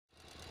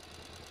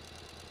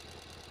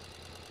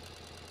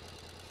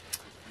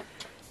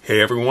Hey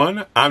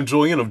everyone, I'm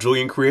Julian of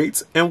Julian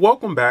Creates, and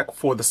welcome back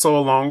for the sew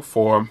along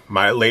for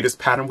my latest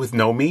pattern with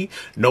Know Me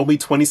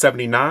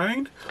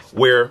ME2079,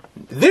 where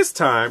this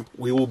time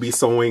we will be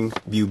sewing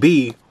view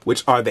B,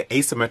 which are the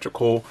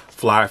asymmetrical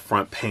fly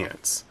front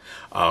pants.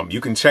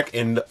 You can check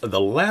in the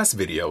last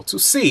video to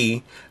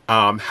see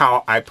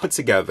how I put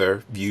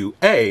together view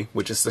A,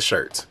 which is the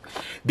shirt.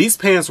 These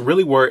pants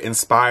really were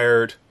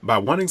inspired by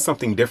wanting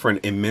something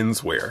different in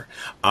menswear.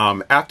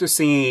 After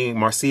seeing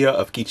Marcia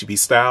of Kichibi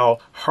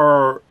Style,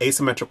 her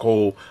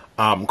asymmetrical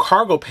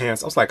cargo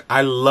pants, I was like,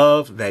 I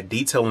love that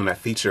detail and that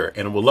feature,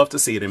 and I would love to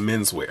see it in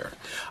menswear.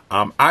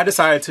 I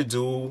decided to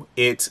do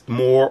it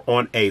more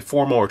on a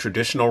formal or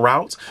traditional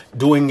route,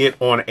 doing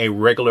it on a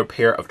regular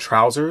pair of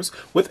trousers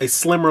with a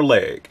slimmer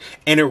leg,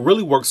 and it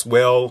really works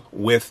well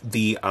with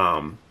the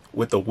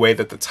way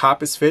that the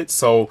top is fit,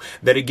 so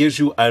that it gives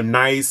you a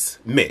nice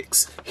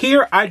mix.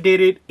 Here I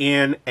did it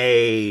in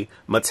a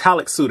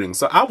metallic suiting,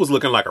 so I was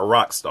looking like a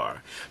rock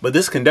star. But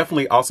this can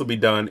definitely also be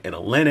done in a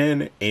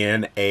linen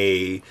and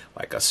a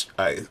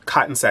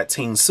cotton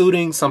sateen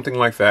suiting, something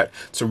like that,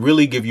 to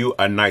really give you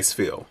a nice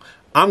feel.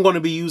 I'm going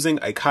to be using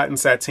a cotton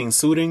sateen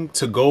suiting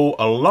to go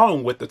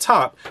along with the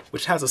top,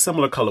 which has a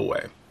similar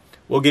colorway.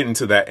 We'll get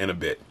into that in a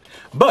bit.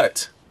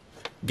 But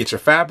get your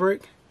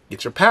fabric,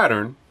 get your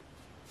pattern.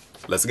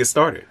 Let's get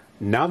started.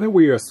 Now that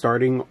we are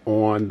starting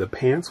on the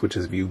pants, which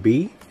is view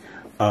B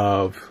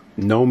of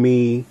Know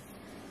Me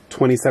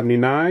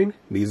 2079,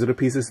 these are the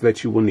pieces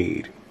that you will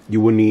need.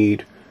 You will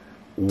need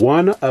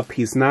one of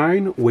piece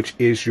 9, which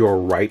is your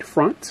right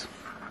front.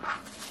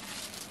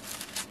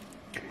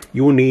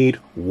 You will need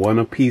one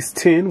of piece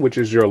 10, which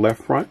is your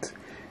left front.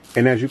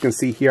 And as you can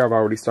see here, I've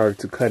already started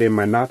to cut in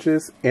my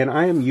notches, and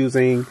I am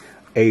using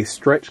a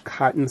stretch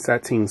cotton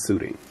sateen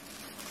suiting.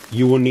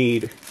 You will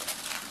need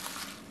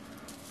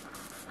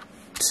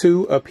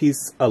 2 of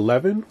piece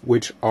 11,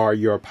 which are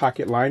your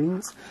pocket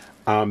linings.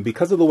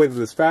 Because of the way that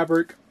this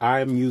fabric,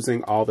 I'm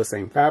using all the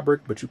same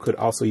fabric, but you could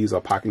also use a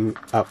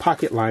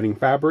pocket lining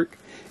fabric.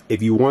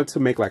 If you want to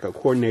make like a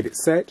coordinated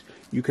set,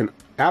 you can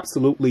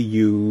absolutely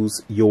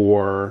use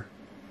your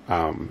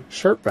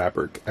shirt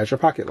fabric as your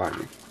pocket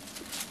lining.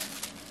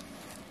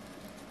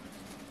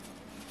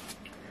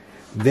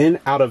 Then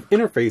out of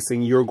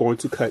interfacing, you're going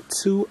to cut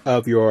 2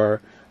 of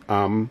your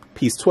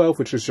piece 12,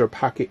 which is your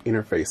pocket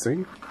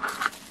interfacing.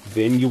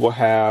 Then you will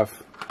have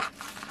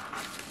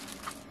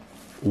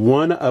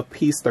 1 of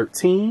piece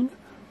 13,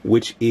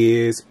 which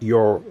is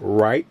your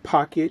right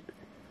pocket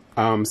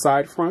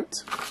side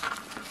front.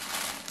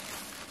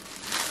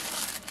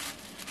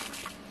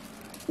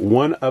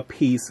 1 of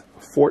piece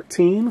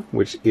 14,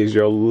 which is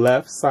your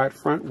left side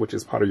front, which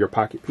is part of your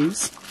pocket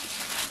piece.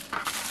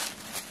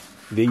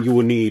 Then you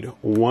will need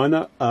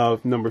 1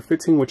 of number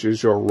 15, which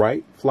is your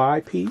right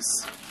fly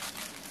piece.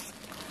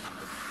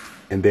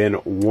 And then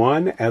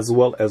 1 as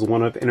well as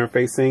 1 of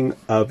interfacing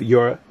of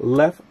your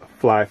left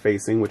fly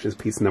facing, which is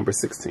piece number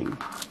 16.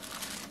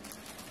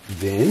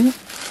 Then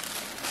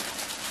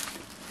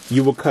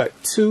you will cut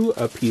 2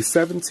 of piece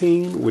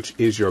 17, which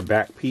is your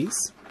back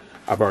piece.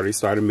 I've already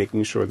started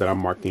making sure that I'm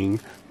marking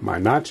my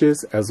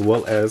notches as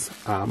well as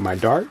my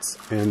darts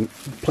and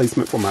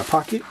placement for my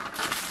pocket.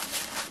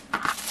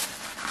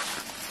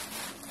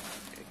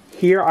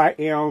 Here I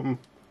am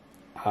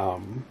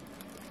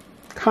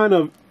kind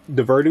of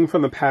diverting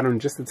from the pattern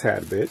just a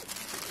tad bit.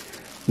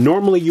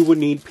 Normally you would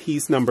need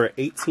piece number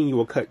 18. You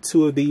will cut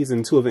 2 of these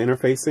and 2 of the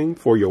interfacing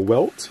for your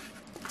welt.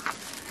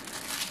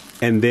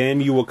 And then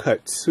you will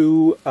cut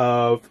 2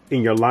 of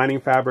in your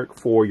lining fabric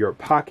for your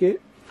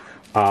pocket.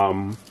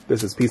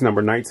 This is piece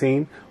number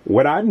 19.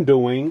 What I'm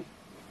doing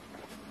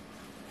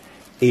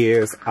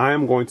is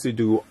I'm going to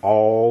do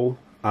all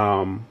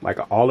like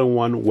an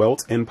all-in-one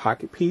welt and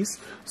pocket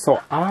piece.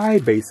 So I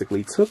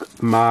basically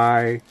took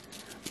my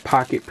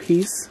pocket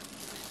piece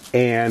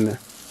and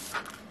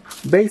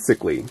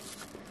basically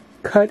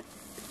cut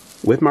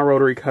with my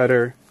rotary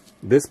cutter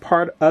this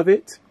part of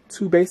it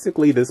to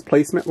basically this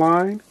placement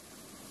line,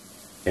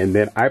 and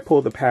then I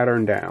pull the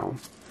pattern down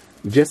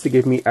just to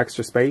give me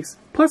extra space.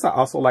 Plus I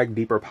also like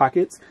deeper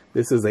pockets.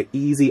 This is an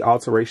easy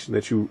alteration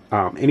that you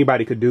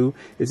anybody could do,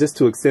 is just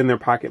to extend their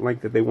pocket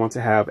length if they want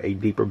to have a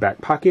deeper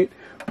back pocket.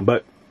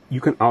 But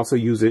you can also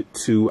use it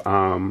to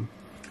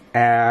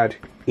add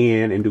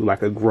in and do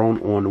like a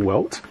grown on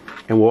welt,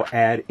 and we'll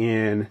add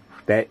in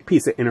that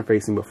piece of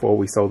interfacing before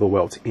we sew the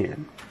welt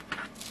in.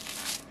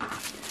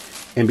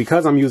 And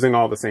because I'm using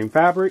all the same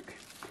fabric,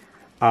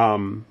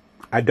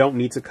 I don't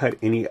need to cut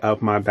any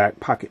of my back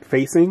pocket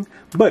facing.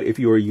 But if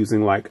you are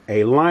using like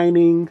a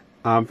lining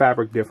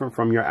fabric different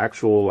from your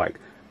actual like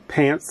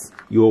pants,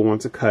 you will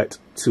want to cut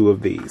 2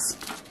 of these.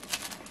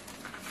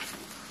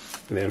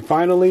 And then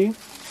finally,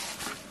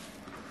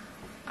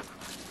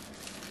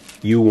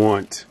 you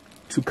want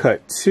to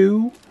cut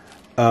 2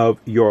 of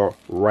your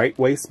right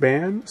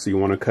waistband. So you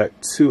want to cut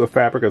 2 of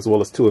fabric as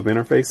well as 2 of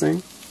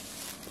interfacing.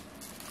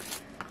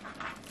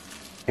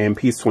 And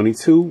piece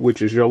 22,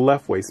 which is your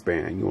left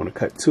waistband. You want to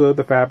cut 2 of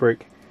the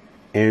fabric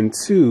and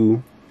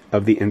 2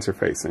 of the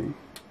interfacing.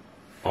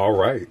 All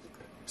right.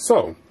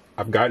 So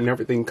I've gotten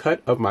everything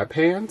cut of my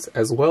pans,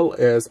 as well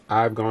as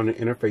I've gone and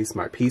interfaced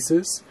my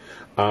pieces.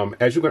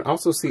 As you can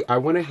also see, I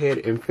went ahead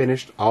and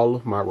finished all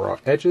of my raw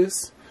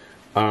edges,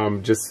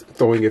 just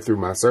throwing it through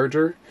my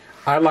serger.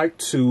 I like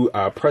to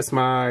press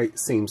my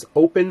seams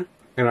open,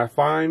 and I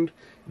find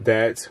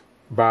that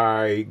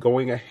by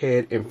going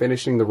ahead and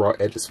finishing the raw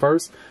edges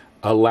first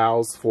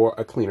allows for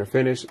a cleaner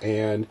finish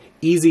and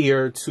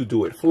easier to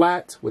do it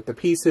flat with the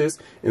pieces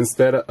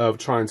instead of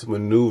trying to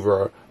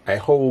maneuver a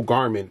whole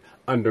garment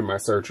under my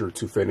serger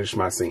to finish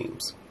my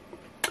seams.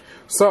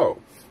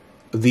 So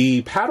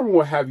the pattern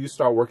will have you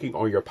start working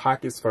on your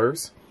pockets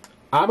first.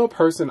 I'm a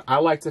person, I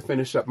like to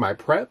finish up my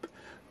prep.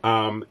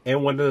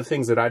 And one of the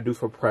things that I do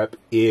for prep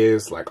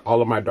is like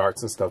all of my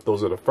darts and stuff.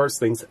 Those are the first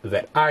things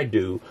that I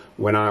do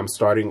when I'm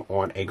starting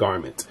on a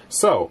garment.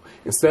 So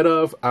instead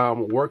of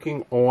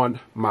working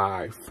on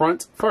my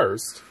front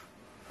first,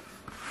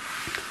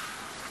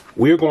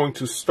 we're going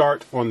to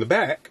start on the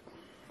back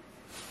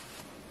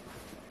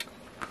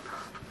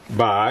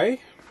by,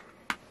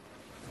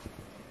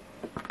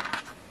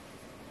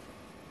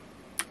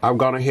 I've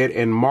gone ahead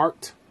and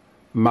marked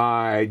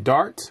my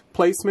dart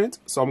placement.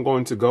 So I'm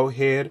going to go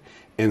ahead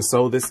and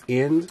sew this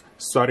end,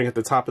 starting at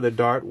the top of the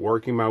dart,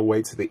 working my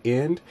way to the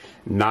end,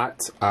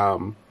 not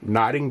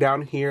knotting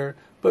down here,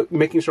 but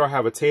making sure I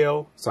have a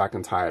tail so I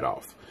can tie it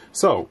off.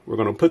 So we're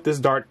going to put this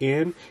dart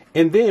in,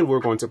 and then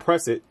we're going to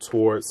press it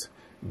towards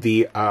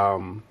the,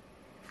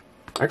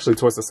 actually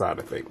towards the side,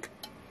 I think.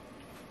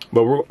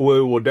 But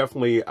we will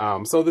definitely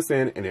sew this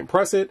in and then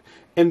press it.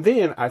 And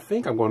then I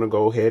think I'm going to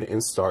go ahead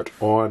and start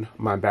on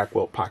my back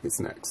welt pockets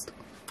next.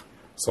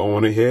 So I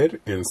went ahead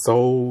and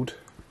sewed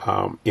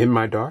in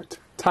my dart,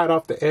 tied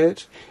off the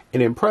edge,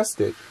 and then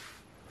pressed it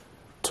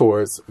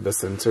towards the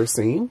center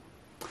seam.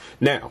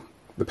 Now,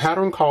 the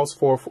pattern calls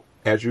for,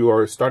 as you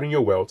are starting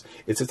your welt,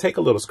 is to take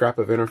a little scrap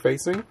of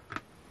interfacing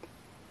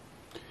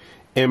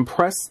and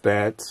press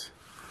that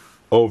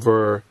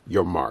over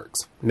your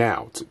marks.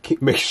 Now, to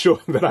make sure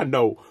that I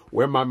know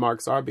where my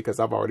marks are, because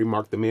I've already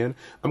marked them in,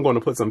 I'm going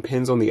to put some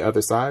pins on the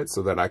other side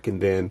so that I can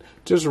then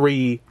just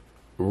remark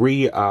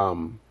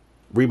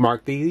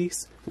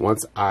these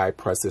once I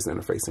press this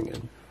interfacing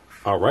in.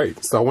 All right,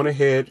 so I went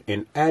ahead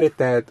and added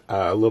that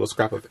little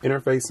scrap of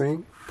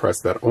interfacing,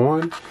 pressed that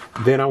on.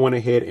 Then I went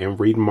ahead and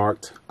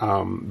remarked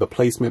the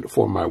placement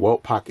for my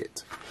welt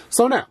pocket.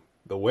 So now,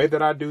 the way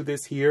that I do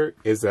this here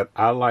is that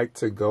I like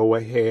to go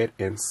ahead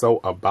and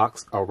sew a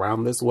box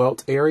around this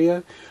welt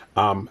area.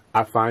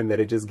 I find that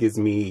it just gives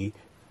me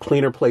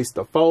cleaner place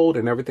to fold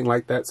and everything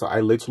like that. So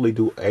I literally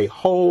do a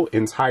whole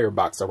entire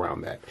box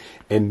around that.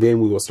 And then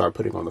we will start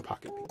putting on the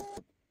pocket piece.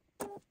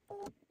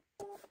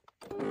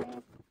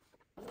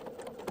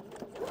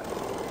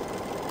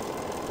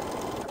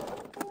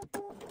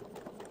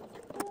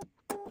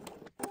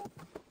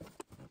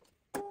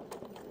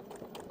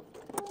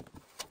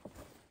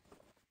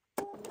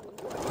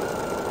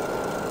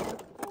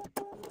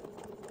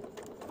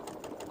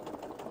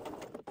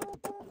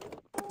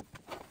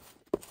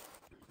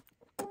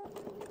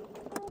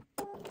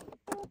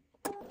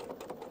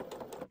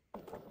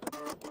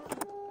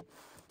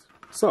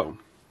 So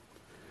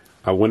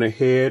I went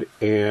ahead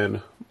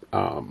and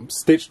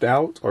stitched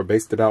out or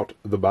basted out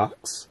the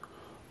box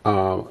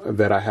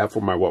that I have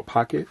for my welt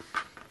pocket.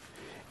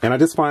 And I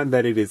just find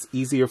that it is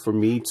easier for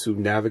me to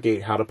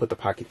navigate how to put the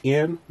pocket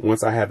in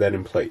once I have that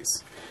in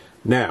place.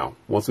 Now,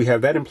 once we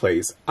have that in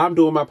place, I'm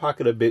doing my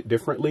pocket a bit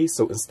differently.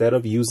 So instead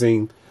of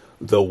using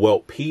the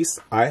welt piece,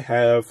 I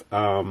have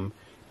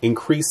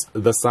increased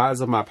the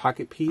size of my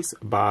pocket piece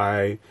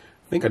by, I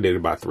think I did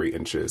it by 3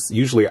 inches.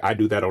 Usually I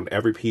do that on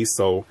every piece.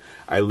 So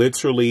I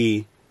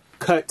literally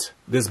cut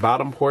this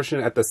bottom portion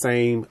at the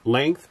same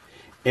length,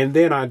 and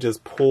then I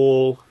just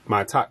pull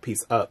my top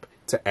piece up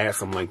to add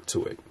some length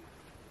to it.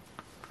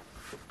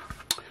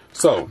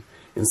 So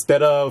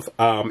instead of,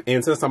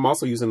 and since I'm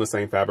also using the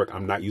same fabric,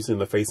 I'm not using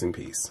the facing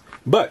piece,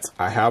 but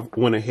I have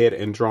went ahead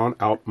and drawn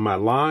out my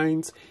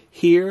lines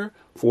here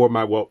for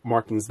my welt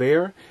markings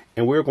there.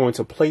 And we're going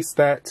to place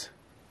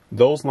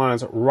those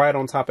lines right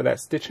on top of that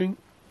stitching.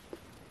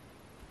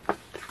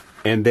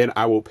 And then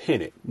I will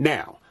pin it.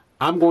 Now,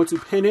 I'm going to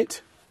pin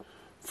it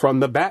from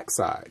the back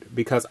side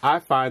because I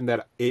find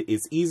that it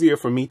is easier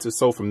for me to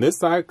sew from this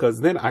side, because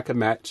then I can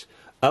match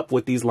up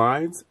with these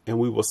lines and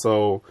we will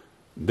sew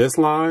this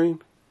line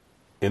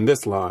and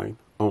this line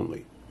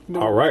only.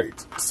 All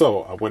right,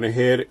 so I went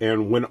ahead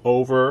and went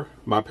over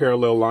my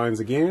parallel lines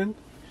again,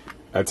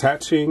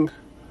 attaching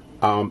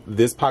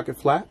this pocket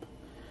flap.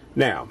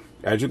 Now,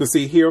 as you can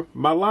see here,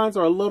 my lines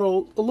are a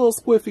little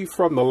squiffy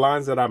from the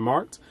lines that I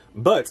marked,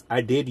 but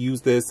I did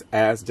use this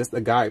as just a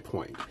guide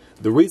point.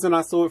 The reason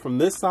I sew it from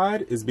this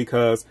side is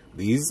because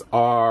these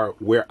are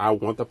where I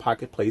want the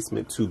pocket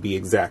placement to be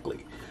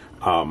exactly.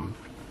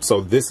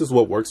 So this is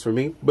what works for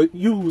me, but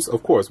use,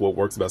 of course, what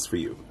works best for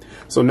you.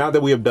 So now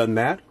that we have done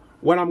that,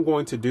 what I'm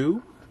going to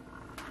do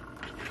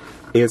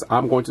is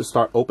I'm going to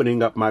start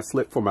opening up my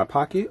slit for my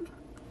pocket.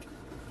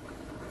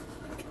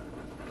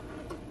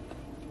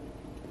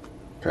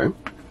 Okay.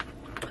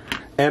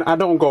 And I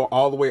don't go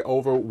all the way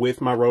over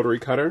with my rotary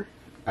cutter.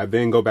 I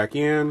then go back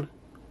in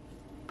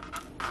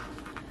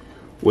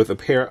with a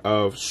pair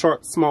of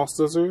sharp small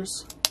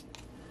scissors,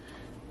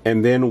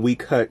 and then we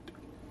cut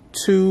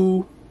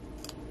 2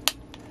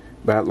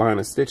 that line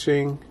of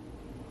stitching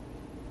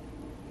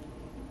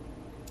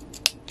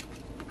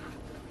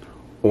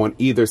on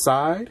either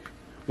side.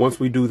 Once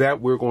we do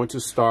that, we're going to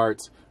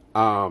start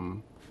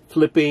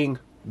flipping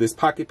this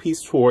pocket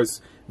piece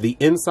towards the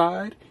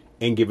inside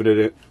and giving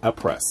it a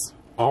press.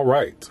 All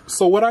right,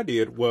 so what I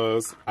did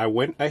was I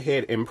went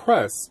ahead and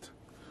pressed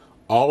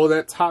all of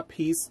that top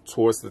piece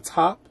towards the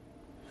top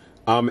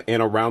and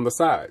around the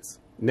sides.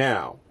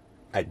 Now,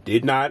 I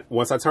did not,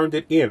 once I turned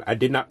it in, I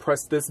did not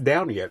press this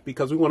down yet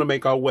because we want to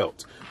make our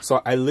welt.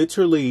 So I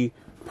literally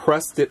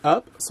pressed it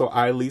up so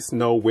I at least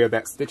know where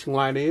that stitching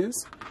line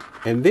is.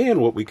 And then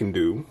what we can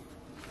do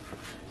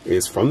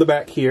is from the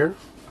back here,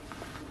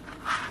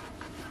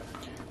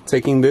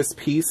 taking this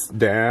piece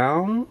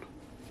down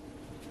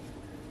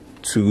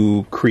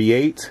to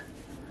create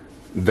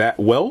that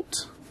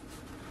welt.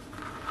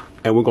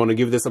 And we're going to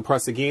give this a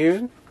press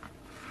again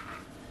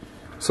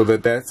so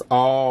that that's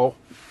all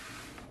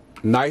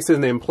nice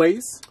and in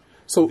place.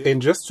 So,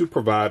 and just to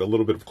provide a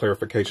little bit of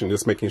clarification,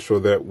 just making sure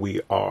that we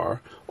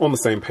are on the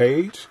same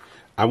page,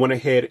 I went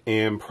ahead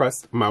and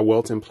pressed my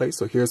welt in place.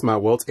 So here's my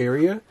welt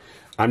area.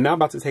 I'm now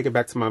about to take it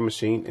back to my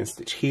machine and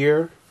stitch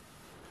here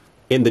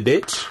in the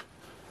ditch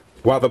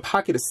while the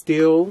pocket is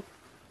still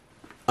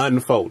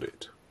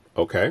unfolded.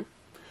 Okay.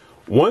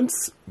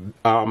 Once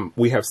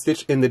we have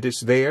stitched in the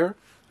ditch there,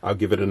 I'll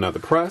give it another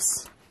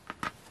press.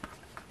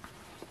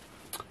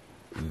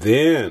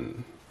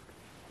 Then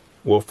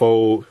we'll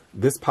fold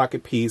this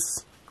pocket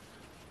piece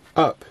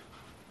up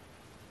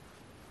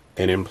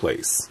and in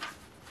place.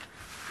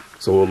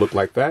 So it'll look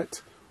like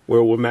that,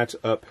 where we'll match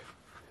up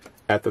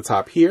at the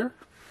top here.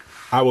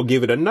 I will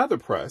give it another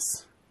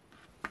press.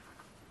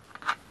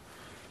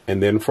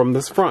 And then from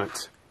this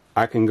front,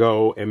 I can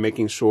go and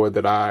making sure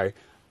that I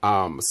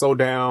sew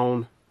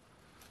down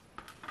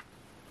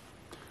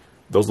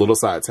those little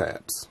side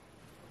tabs,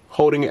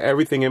 holding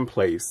everything in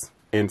place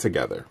and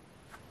together.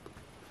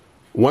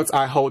 Once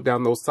I hold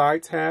down those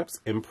side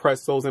tabs and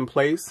press those in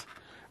place,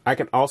 I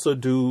can also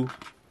do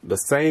the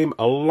same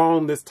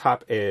along this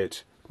top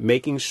edge,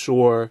 making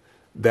sure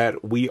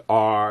that we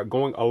are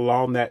going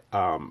along that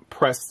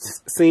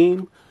pressed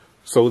seam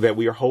so that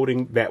we are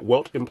holding that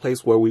welt in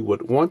place where we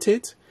would want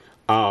it,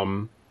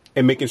 and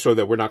making sure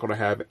that we're not going to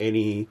have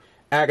any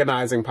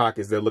agonizing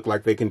pockets that look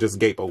like they can just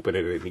gape open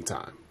at any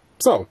time.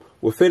 So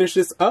we'll finish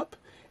this up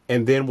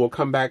and then we'll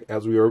come back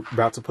as we are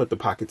about to put the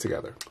pocket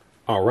together.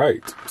 All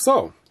right,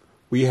 so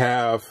we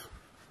have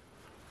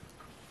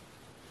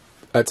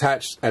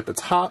attached at the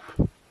top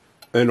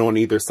and on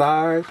either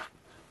side.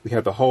 We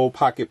have the whole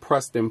pocket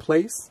pressed in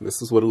place.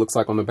 This is what it looks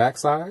like on the back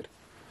side.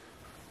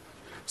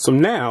 So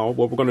now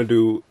what we're going to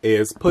do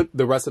is put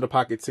the rest of the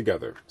pocket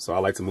together. So I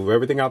like to move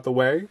everything out the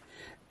way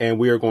and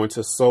we are going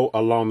to sew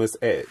along this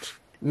edge.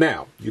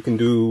 Now you can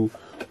do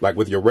like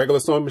with your regular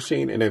sewing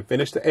machine and then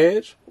finish the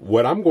edge.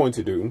 What I'm going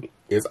to do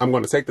is I'm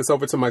going to take this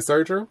over to my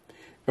serger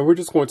and we're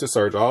just going to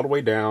serge all the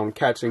way down,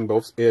 catching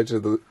both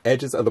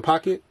edges of the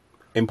pocket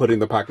and putting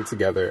the pocket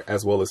together,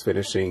 as well as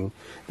finishing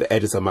the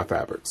edges of my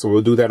fabric. So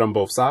we'll do that on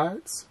both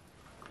sides.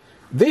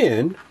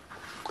 Then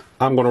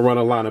I'm going to run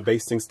a line of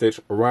basting stitch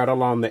right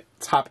along the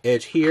top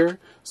edge here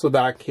so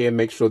that I can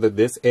make sure that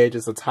this edge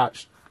is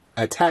attached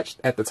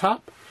at the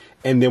top.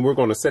 And then we're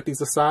going to set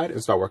these aside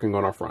and start working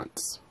on our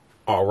fronts.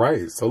 All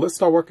right, so let's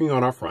start working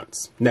on our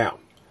fronts. Now,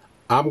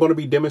 I'm going to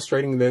be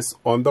demonstrating this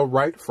on the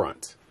right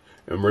front.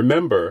 And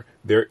remember,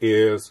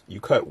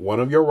 you cut one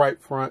of your right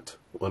front,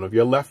 one of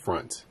your left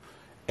front.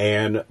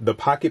 And the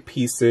pocket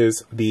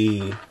pieces,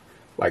 the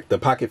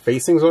pocket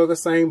facings are the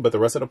same, but the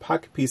rest of the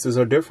pocket pieces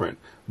are different.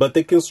 But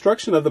the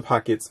construction of the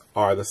pockets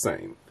are the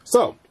same.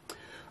 So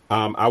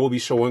I will be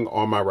showing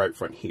on my right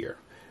front here.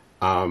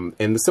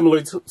 And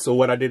similar to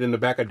what I did in the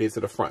back, I did to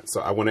the front.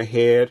 So I went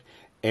ahead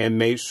and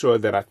made sure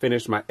that I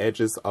finished my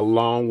edges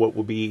along what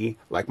will be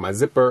like my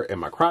zipper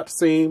and my crotch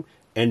seam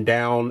and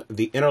down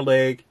the inner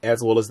leg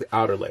as well as the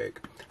outer leg.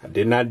 I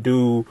did not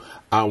do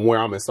where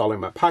I'm installing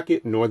my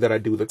pocket, nor did I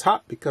do the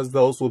top because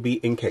those will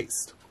be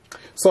encased.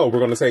 So we're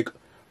going to take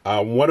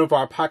one of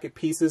our pocket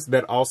pieces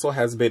that also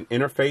has been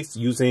interfaced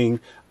using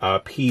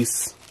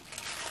piece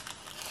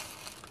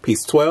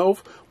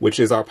 12, which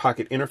is our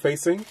pocket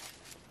interfacing.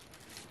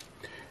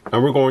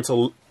 And we're going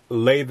to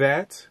lay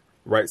that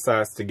right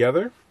sides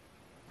together.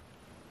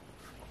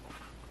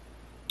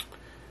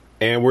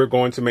 And we're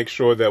going to make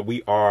sure that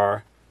we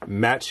are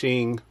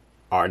matching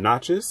our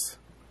notches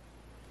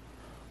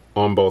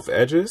on both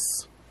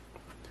edges.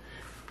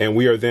 And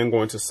we are then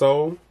going to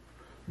sew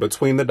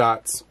between the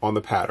dots on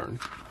the pattern.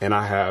 And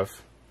I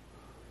have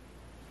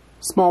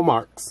small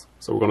marks,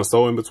 so we're going to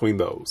sew in between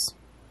those.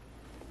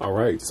 All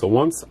right, so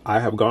once I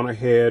have gone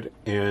ahead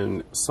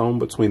and sewn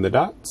between the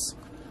dots,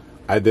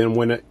 I then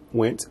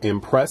went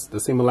and pressed the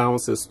seam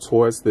allowances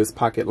towards this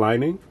pocket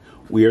lining.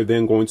 We are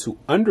then going to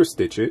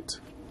understitch it,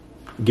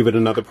 give it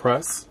another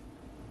press,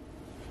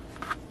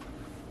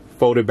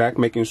 fold it back,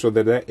 making sure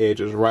that that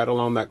edge is right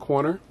along that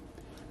corner.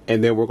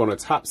 And then we're going to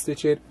top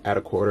stitch it at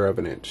 1/4 of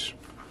an inch.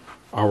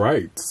 All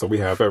right, so we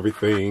have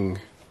everything.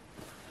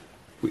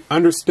 We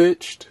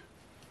understitched.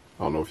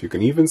 I don't know if you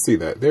can even see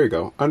that. There you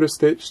go.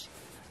 Understitched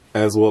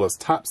as well as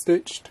top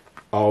stitched.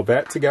 All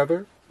that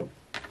together.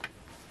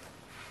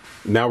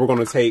 Now we're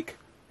going to take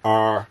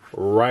our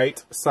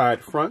right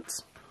side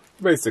front,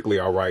 basically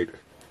our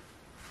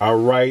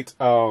right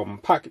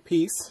pocket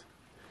piece.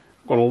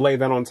 We're going to lay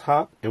that on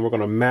top, and we're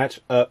going to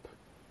match up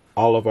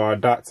all of our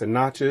dots and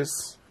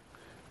notches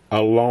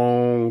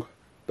along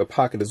the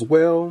pocket as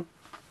well.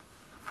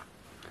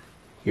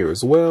 Here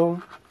as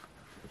well.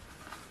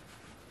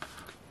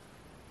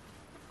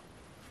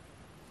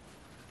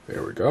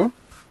 There we go.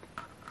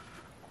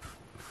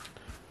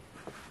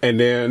 And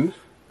then,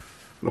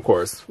 of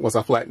course, once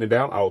I flatten it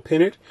down, I will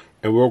pin it,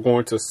 and we're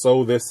going to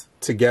sew this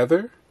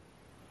together.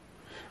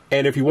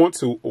 And if you want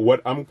to,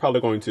 what I'm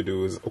probably going to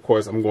do is, of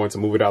course, I'm going to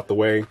move it out the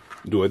way,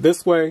 do it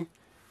this way,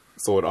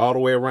 sew it all the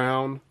way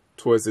around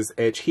towards this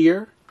edge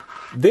here.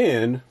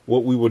 Then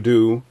what we will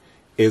do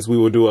is we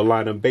will do a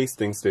line of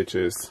basting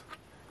stitches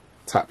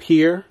top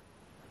here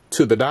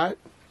to the dot,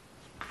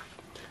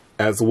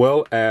 as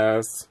well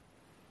as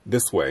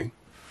this way.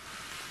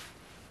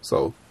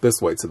 So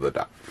this way to the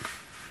dot.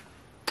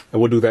 And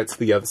we'll do that to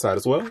the other side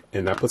as well.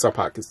 And that puts our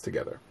pockets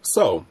together.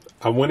 So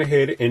I went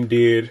ahead and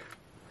did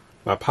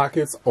my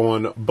pockets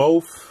on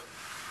both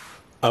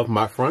of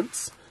my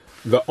fronts.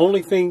 The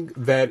only thing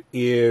that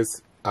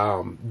is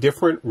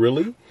different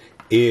really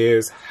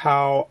is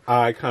how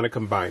I kind of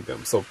combine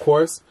them. So of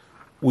course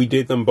we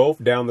did them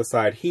both down the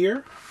side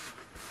here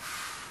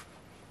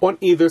on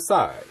either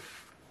side.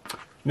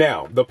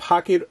 Now the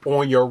pocket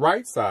on your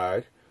right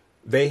side,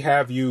 they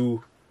have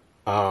you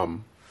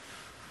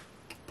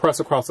press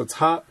across the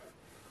top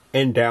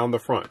and down the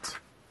front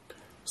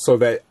so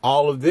that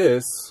all of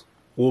this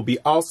will be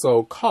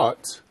also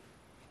caught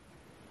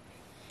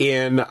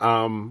in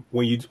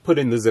when you put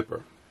in the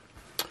zipper.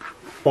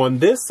 On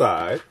this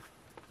side,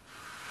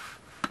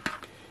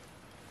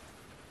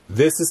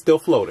 this is still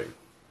floating.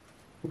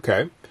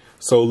 Okay,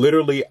 so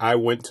literally I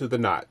went to the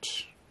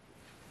notch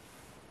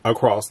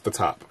across the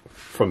top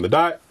from the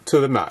dot to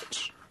the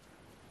notch,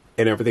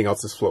 and everything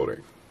else is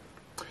floating.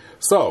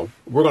 So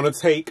we're going to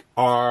take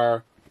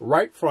our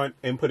right front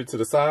and put it to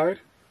the side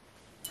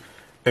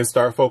and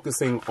start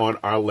focusing on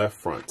our left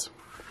front.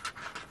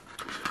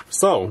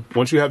 So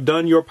once you have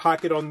done your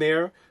pocket on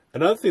there,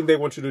 another thing they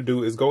want you to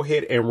do is go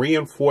ahead and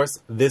reinforce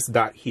this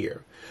dot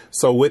here.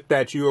 So with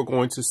that, you are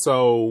going to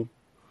sew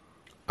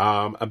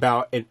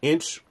about 1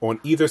 inch on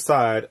either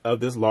side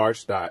of this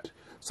large dot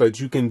so that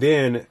you can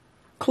then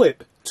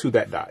clip to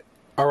that dot.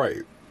 All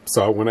right,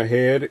 so I went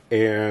ahead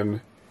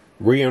and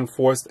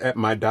reinforced at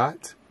my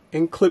dot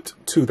and clipped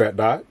to that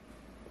dot.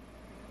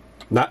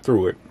 Not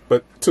through it,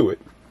 but to it.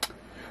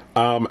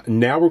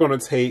 Now we're going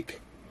to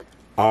take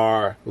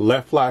our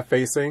left fly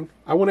facing.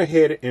 I went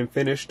ahead and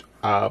finished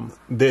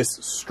this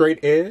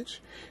straight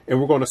edge,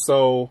 and we're going to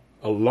sew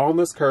along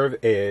this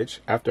curved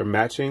edge after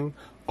matching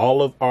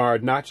all of our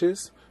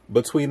notches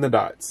between the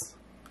dots.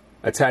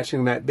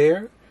 Attaching that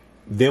there,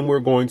 then we're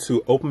going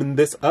to open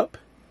this up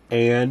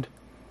and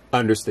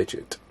understitch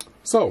it.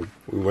 So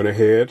we went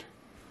ahead,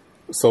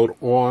 sewed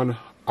on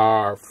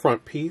our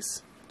front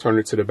piece, turned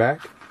it to the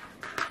back,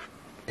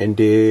 and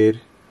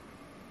did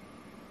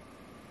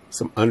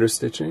some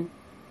understitching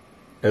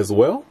as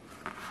well.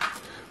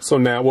 So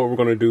now what we're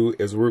going to do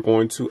is we're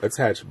going to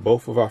attach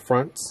both of our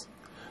fronts,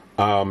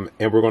 and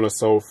we're going to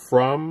sew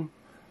from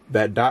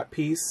that dot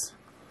piece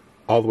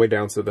all the way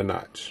down to the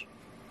notch,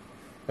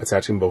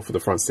 attaching both of the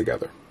fronts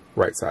together,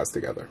 right sides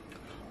together.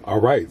 All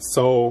right,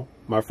 so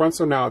my fronts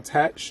are now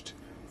attached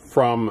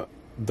from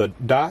the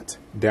dot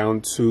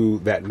down to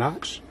that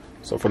notch.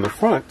 So from the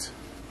front,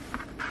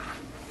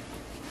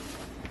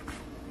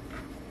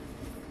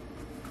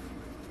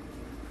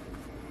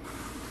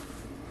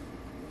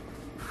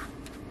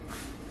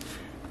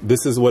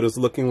 this is what it's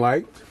looking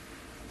like.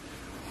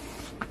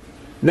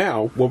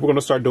 Now, what we're going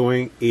to start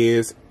doing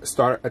is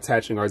start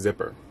attaching our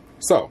zipper.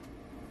 So,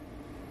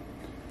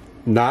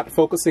 not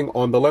focusing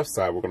on the left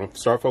side, we're going to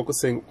start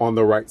focusing on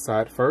the right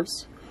side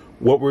first.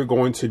 What we're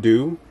going to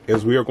do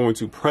is we are going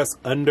to press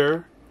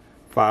under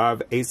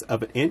 5/8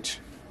 of an inch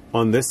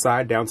on this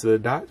side down to the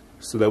dot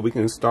so that we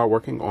can start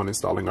working on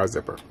installing our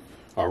zipper.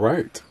 All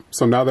right,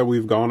 so now that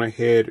we've gone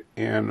ahead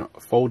and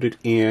folded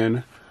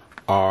in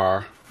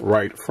our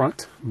right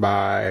front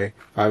by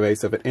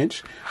 5/8 of an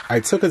inch, I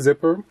took a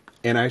zipper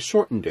and I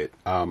shortened it.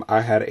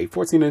 I had a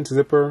 14-inch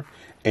zipper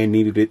and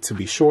needed it to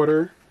be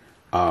shorter.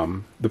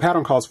 The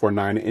pattern calls for a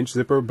 9-inch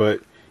zipper,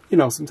 but you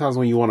know, sometimes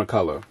when you want to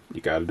color,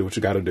 you got to do what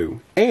you got to do.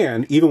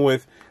 And even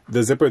with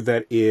the zipper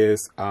that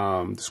is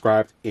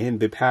described in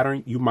the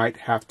pattern, you might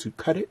have to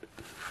cut it.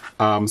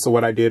 So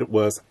what I did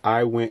was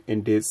I went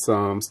and did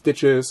some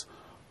stitches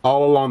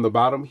all along the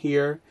bottom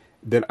here.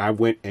 Then I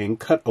went and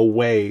cut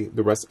away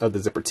the rest of the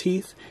zipper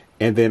teeth,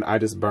 and then I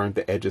just burned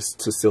the edges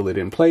to seal it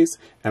in place,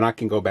 and I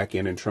can go back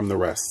in and trim the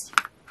rest.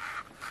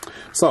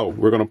 So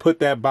we're going to put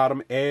that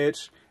bottom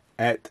edge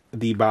at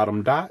the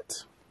bottom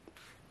dot.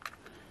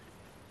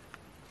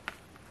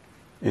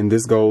 And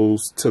this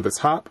goes to the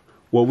top.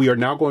 What we are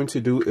now going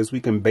to do is we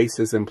can base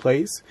this in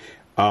place.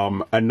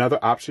 Another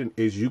option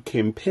is you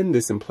can pin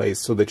this in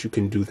place so that you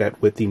can do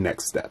that with the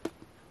next step.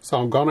 So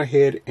I'm gone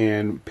ahead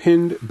and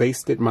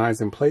basted mine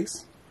in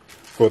place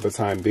for the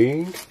time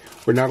being.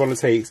 We're now going to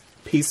take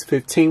piece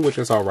 15, which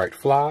is our right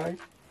fly.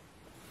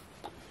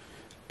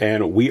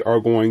 And we are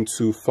going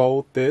to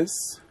fold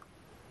this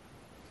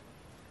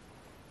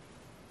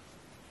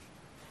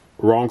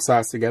wrong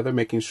sides together,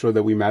 making sure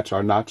that we match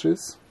our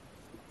notches.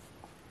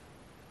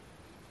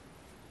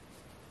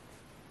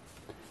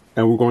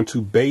 And we're going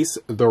to base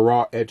the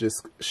raw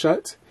edges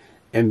shut,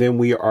 and then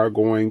we are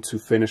going to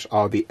finish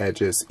all the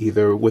edges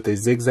either with a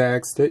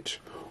zigzag stitch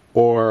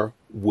or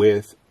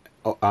with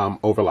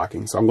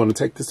overlocking. So I'm going to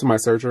take this to my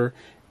serger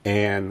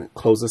and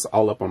close this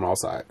all up on all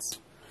sides.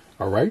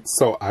 All right,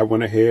 so I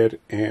went ahead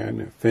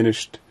and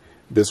finished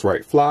this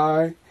right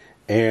fly,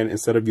 and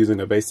instead of using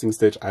a basting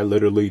stitch, I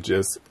literally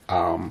just,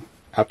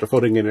 after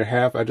folding it in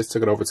half, I just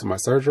took it over to my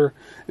serger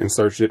and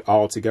serged it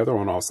all together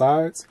on all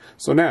sides.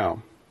 So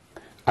now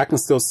I can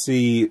still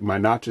see my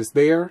notches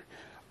there.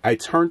 I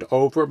turned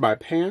over my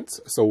pants,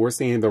 so we're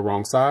seeing the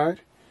wrong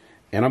side.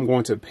 And I'm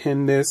going to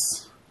pin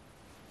this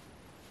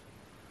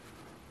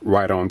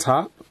right on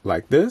top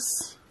like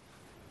this,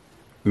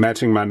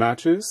 matching my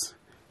notches.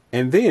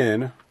 And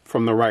then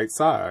from the right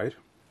side,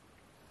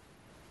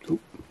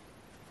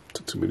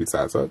 took too many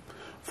sides up.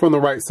 From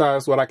the right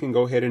side, what I can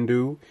go ahead and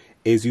do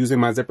is using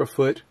my zipper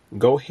foot,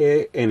 go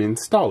ahead and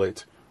install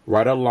it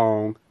right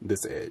along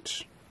this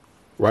edge,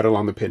 right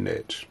along the pinned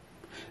edge.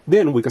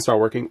 Then we can start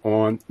working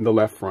on the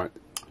left front.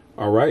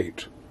 All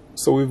right,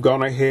 so we've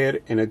gone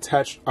ahead and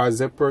attached our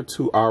zipper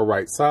to our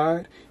right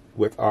side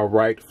with our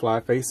right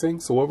fly facing.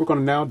 So what we're going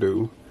to now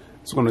do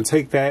is we're going to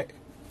take that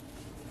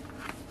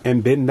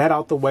and bend that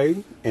out the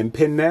way and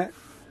pin that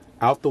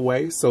out the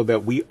way so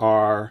that we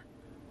are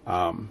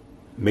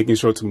making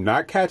sure to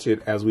not catch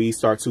it as we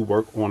start to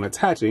work on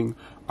attaching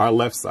our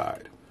left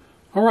side.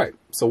 All right,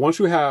 so once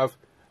you have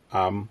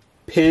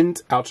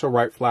pinned out your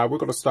right fly, we're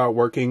going to start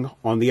working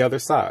on the other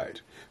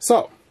side.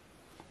 So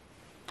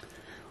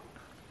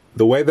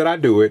the way that I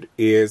do it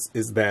is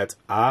that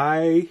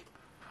I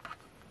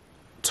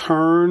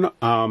turn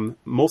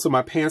most of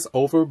my pants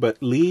over,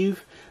 but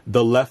leave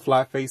the left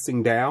fly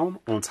facing down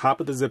on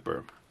top of the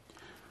zipper.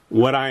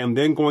 What I am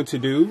then going to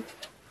do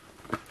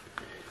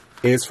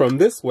is from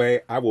this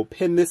way, I will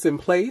pin this in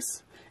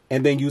place,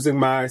 and then using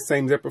my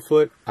same zipper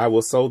foot, I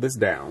will sew this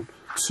down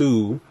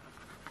to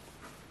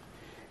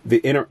the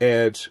inner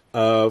edge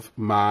of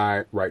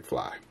my right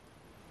fly.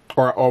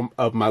 Or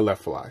of my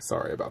left fly,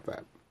 sorry about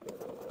that.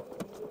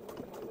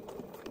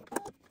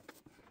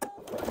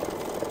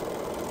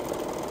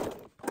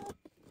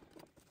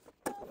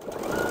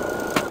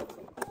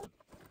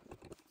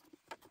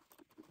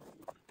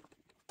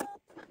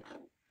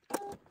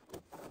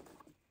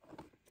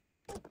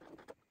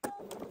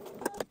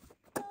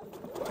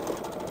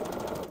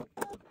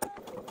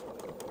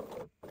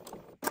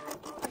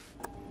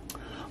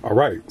 All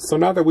right, so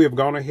now that we have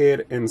gone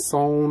ahead and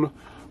sewn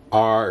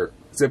our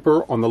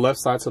zipper on the left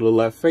side to the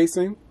left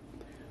facing,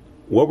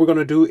 what we're going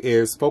to do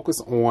is focus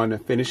on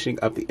finishing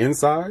up the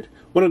inside.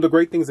 One of the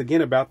great things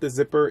again about this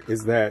zipper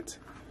is that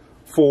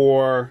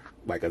for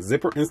like a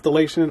zipper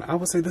installation, I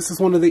would say this is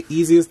one of the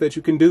easiest that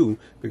you can do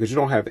because you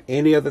don't have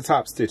any of the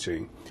top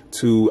stitching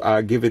to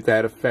give it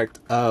that effect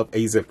of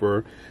a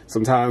zipper.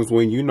 Sometimes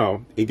when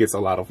it gets a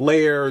lot of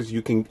layers,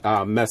 you can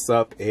mess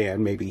up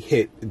and maybe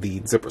hit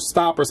the zipper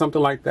stop or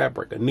something like that,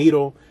 break a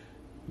needle.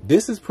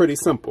 This is pretty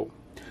simple.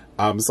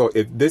 So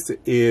if this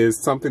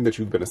is something that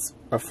you've been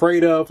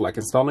afraid of, like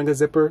installing a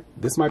zipper,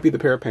 this might be the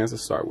pair of pants to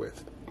start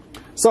with.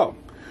 So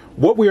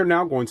what we are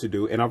now going to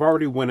do, and I've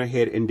already went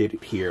ahead and did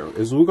it here,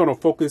 is we're going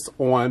to focus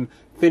on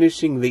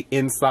finishing the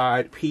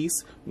inside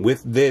piece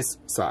with this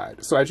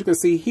side. So as you can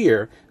see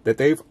here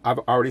that I've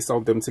already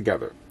sewn them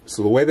together.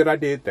 So the way that I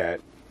did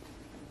that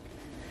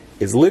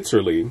is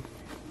literally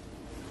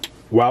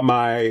while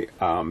my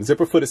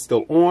zipper foot is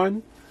still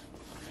on,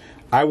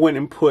 I went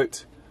and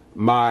put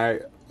my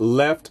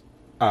left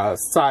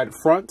side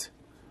front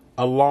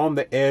along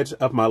the edge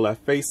of my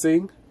left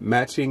facing,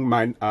 matching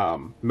my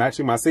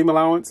seam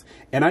allowance,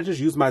 and I just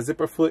used my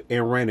zipper foot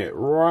and ran it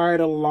right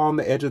along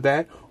the edge of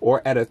that,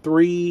 or at a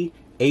 3/8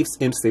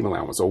 inch seam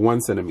allowance, or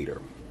 1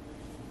 centimeter,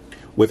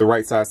 with the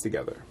right sides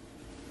together.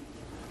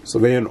 So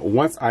then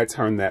once I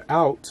turn that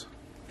out,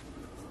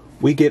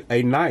 we get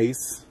a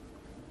nice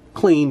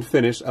clean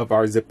finish of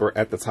our zipper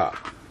at the top.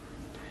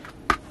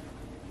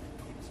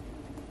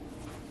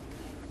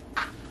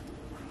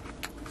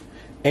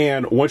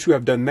 And once you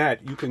have done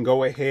that, you can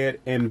go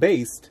ahead and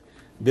baste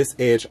this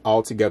edge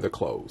all together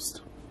closed.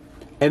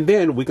 And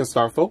then we can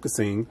start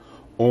focusing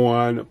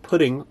on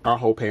putting our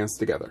whole pants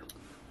together.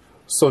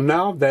 So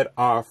now that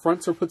our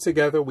fronts are put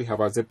together, we have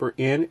our zipper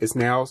in, it's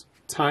now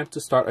time to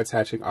start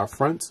attaching our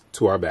front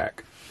to our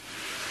back.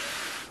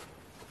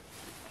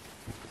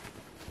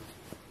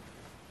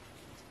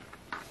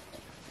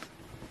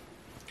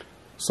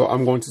 So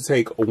I'm going to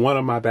take one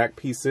of my back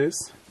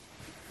pieces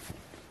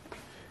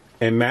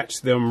and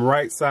match them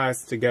right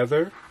sides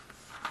together.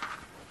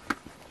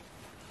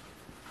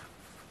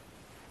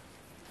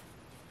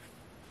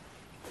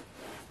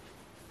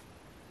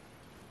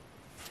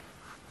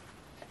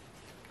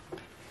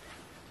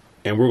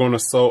 And we're going to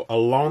sew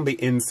along the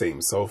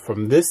inseam. So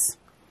from this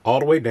all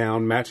the way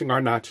down, matching our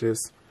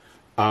notches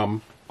all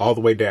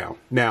the way down.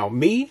 Now,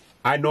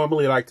 I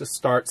normally like to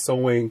start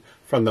sewing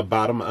from the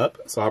bottom up.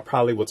 So I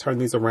probably will turn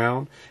these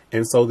around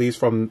and sew these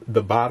from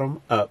the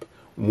bottom up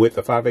with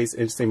the 5/8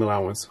 inch seam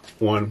allowance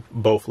on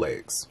both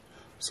legs.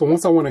 So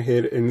once I went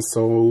ahead and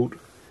sewed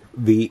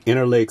the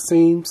inner leg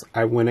seams,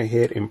 I went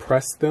ahead and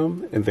pressed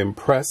them and then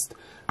pressed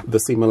the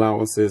seam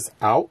allowances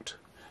out.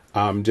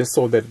 Just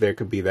so that there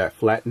could be that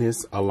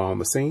flatness along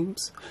the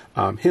seams.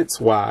 Hence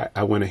why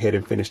I went ahead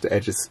and finished the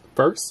edges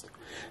first.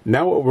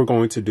 Now what we're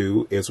going to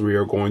do is we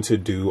are going to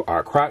do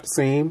our crotch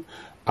seam,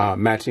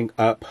 matching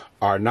up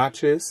our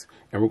notches,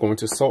 and we're going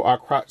to sew our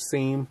crotch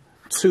seam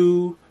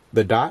to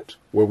the dot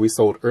where we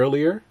sewed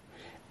earlier.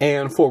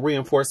 And for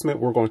reinforcement,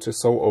 we're going to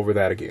sew over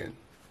that again.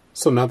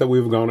 So now that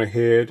we've gone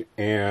ahead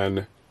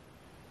and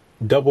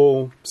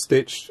double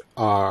stitched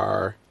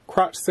our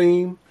crotch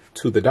seam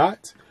to the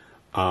dot,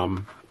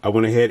 I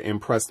went ahead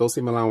and pressed those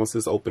seam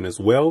allowances open as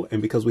well.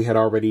 And because we had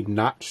already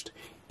notched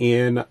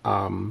in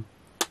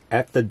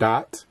at the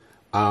dot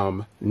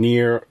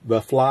near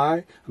the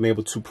fly, I'm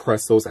able to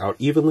press those out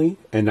evenly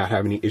and not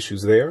have any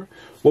issues there.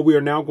 What we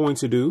are now going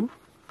to do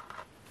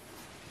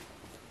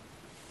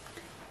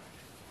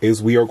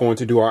is we are going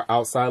to do our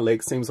outside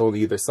leg seams on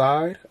either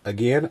side.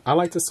 Again, I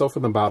like to sew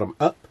from the bottom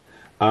up,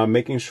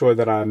 making sure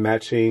that I'm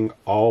matching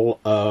all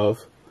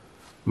of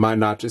my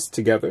notches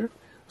together.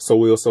 So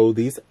we'll sew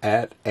these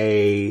at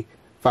a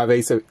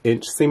 5/8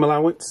 inch seam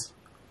allowance.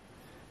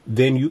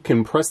 Then you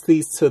can press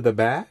these to the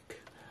back.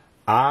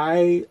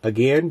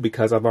 Again,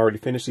 because I've already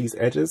finished these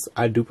edges,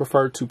 I do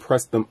prefer to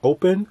press them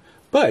open,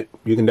 but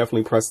you can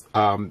definitely press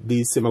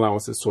these seam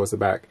allowances towards the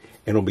back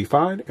and it'll be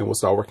fine, and we'll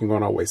start working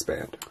on our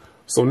waistband.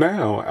 So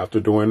now, after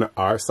doing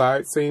our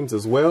side seams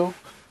as well,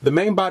 the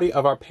main body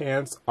of our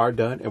pants are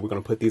done, and we're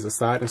going to put these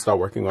aside and start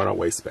working on our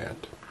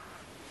waistband.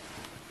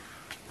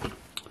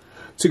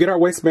 To get our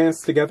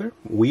waistbands together,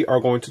 we are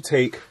going to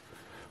take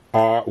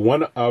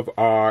one of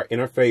our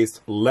interfaced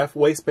left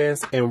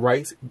waistbands and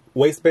right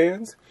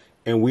waistbands,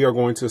 and we are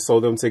going to sew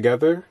them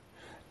together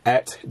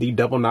at the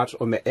double notch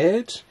on the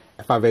edge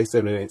at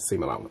 5/8 inch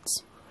seam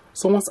allowance.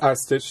 So once I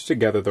stitch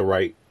together the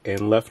right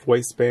and left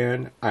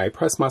waistband, I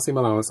press my seam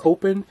allowance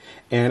open,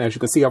 and as you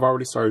can see, I've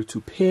already started to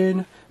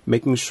pin,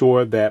 making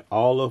sure that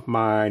all of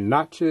my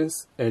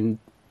notches and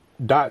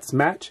dots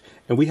match,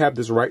 and we have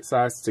this right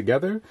sides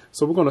together.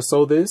 So we're going to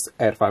sew this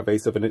at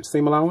 5/8 inch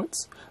seam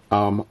allowance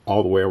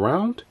all the way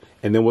around,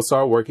 and then we'll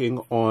start working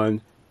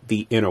on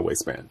the inner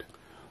waistband.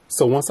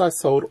 So once I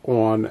sewed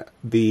on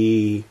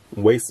the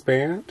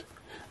waistband,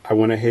 I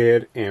went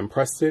ahead and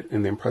pressed it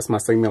and then pressed my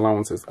seam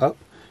allowances up.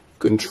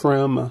 You can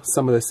trim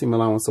some of the seam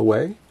allowance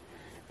away,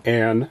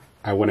 and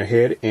I went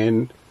ahead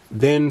and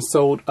then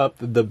sewed up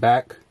the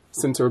back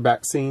center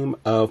back seam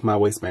of my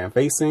waistband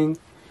facing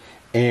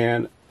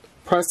and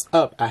press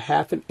up a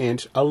 1/2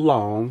 inch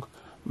along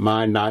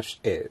my notched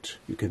edge.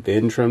 You can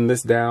then trim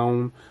this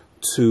down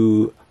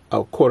to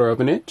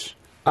 1/4 inch.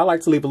 I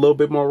like to leave a little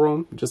bit more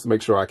room just to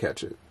make sure I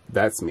catch it.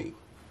 That's me.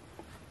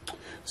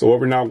 So what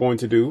we're now going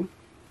to do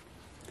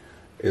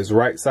is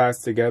right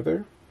sides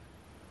together.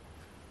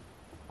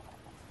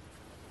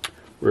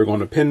 We're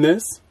going to pin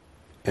this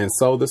and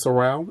sew this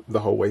around the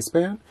whole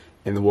waistband,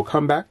 and then we'll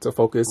come back to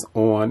focus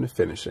on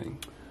finishing.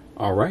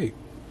 All right.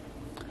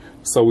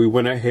 So we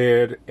went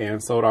ahead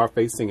and sewed our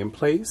facing in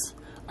place.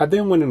 I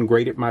then went and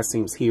graded my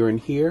seams here and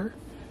here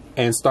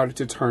and started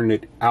to turn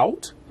it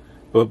out.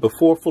 But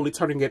before fully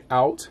turning it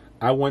out,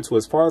 I went to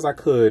as far as I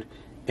could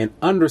and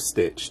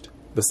understitched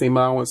the seam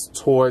allowance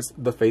towards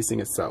the facing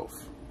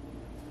itself.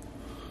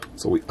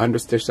 So we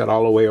understitched that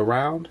all the way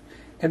around,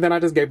 and then I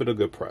just gave it a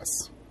good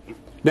press.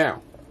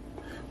 Now,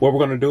 what we're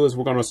going to do is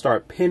we're going to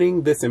start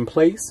pinning this in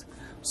place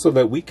so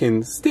that we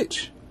can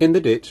stitch in the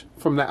ditch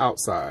from the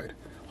outside,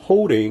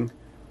 holding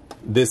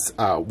this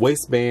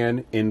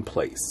waistband in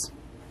place.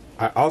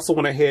 I also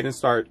went ahead and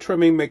started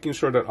trimming, making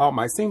sure that all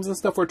my seams and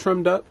stuff were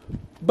trimmed up,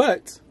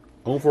 but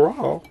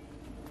overall,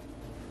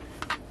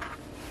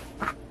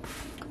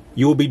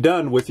 you will be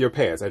done with your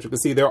pants. As you can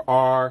see, there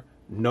are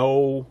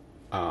no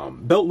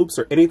belt loops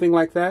or anything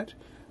like that.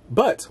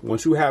 But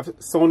once you have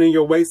sewn in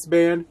your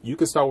waistband, you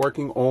can start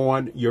working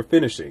on your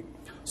finishing.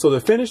 So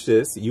to finish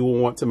this, you will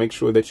want to make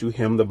sure that you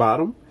hem the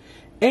bottom,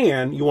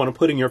 and you want to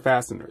put in your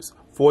fasteners.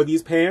 For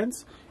these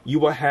pants, you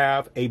will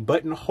have a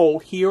buttonhole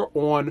here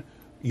on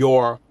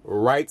your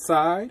right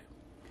side,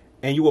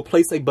 and you will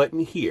place a button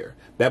here.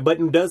 That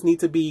button does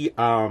need to be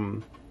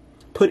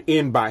put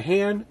in by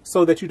hand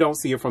so that you don't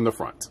see it from the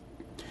front.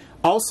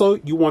 Also,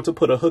 you want to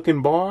put a hook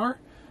and bar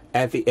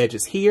at the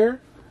edges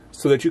here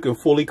so that you can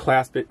fully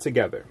clasp it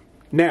together.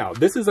 Now,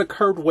 this is a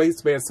curved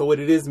waistband, so it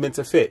is meant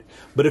to fit.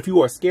 But if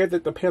you are scared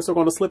that the pants are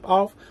going to slip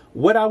off,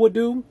 what I would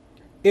do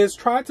is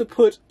try to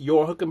put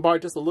your hook and bar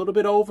just a little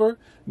bit over,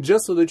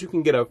 just so that you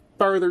can get a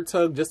further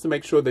tug, just to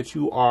make sure that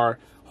you are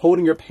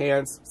holding your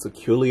pants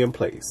securely in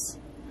place.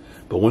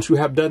 But once you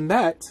have done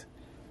that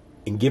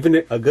and given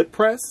it a good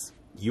press,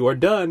 you are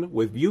done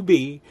with view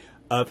B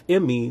of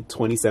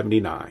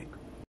ME2079.